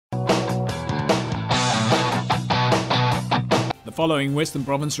The following Western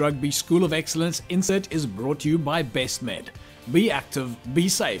Province Rugby School of Excellence insert is brought to you by BestMed. Be active, be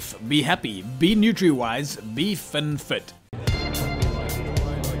safe, be happy, be Nutri-Wise, be fit.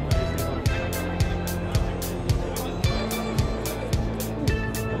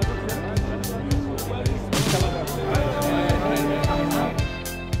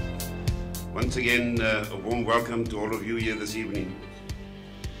 Once again, a warm welcome to all of you here this evening.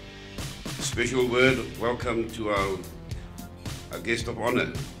 A special word welcome to our guest of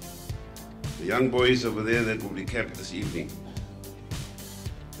honor, the young boys over there that will be capped this evening.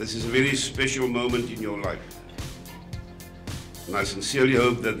 This is a very special moment in your life, and I sincerely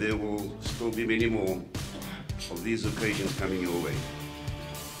hope that there will still be many more of these occasions coming your way.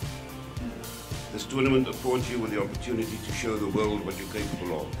 This tournament affords you with the opportunity to show the world what you're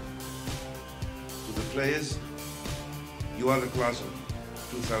capable of. To the players, you are the class of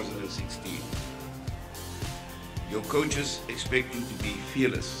 2016. Your coaches expect you to be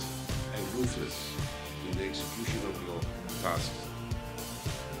fearless and ruthless in the execution of your tasks.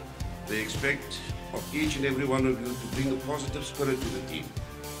 They expect of each and every one of you to bring a positive spirit to the team.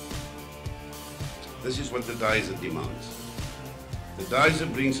 This is what the Dizer demands. The Dizer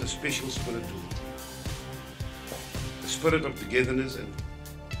brings a special spirit to the team. A spirit of togetherness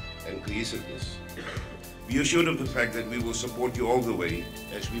and cohesiveness. Be assured of the fact that we will support you all the way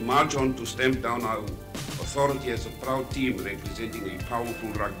as we march on to stamp down our authority as a proud team representing a powerful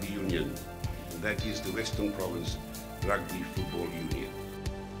rugby union, and that is the Western Province Rugby Football Union.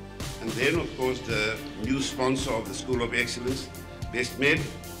 And then, of course, the new sponsor of the School of Excellence, BestMed.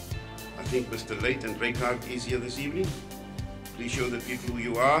 I think Mr. Late and Reykart is here this evening. Please show the people who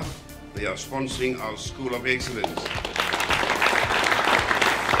you are. They are sponsoring our School of Excellence.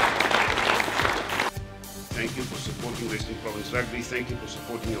 Thank you for supporting Western Province Rugby. Thank you for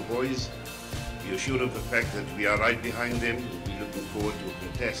supporting your boys. Be assured of the fact that we are right behind them. We're looking forward to a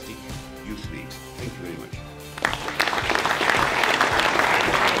fantastic youth league. Thank you very much.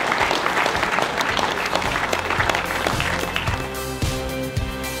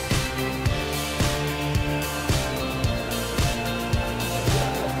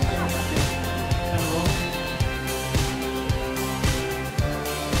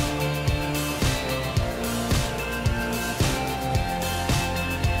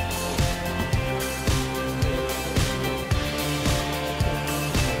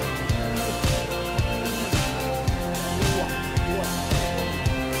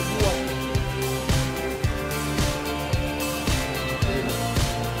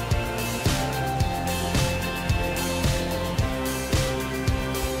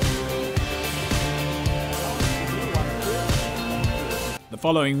 The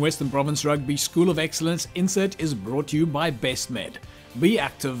following Western Province Rugby School of Excellence insert is brought to you by BestMed. Be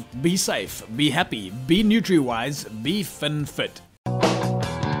active, be safe, be happy, be Nutri-Wise, be fit.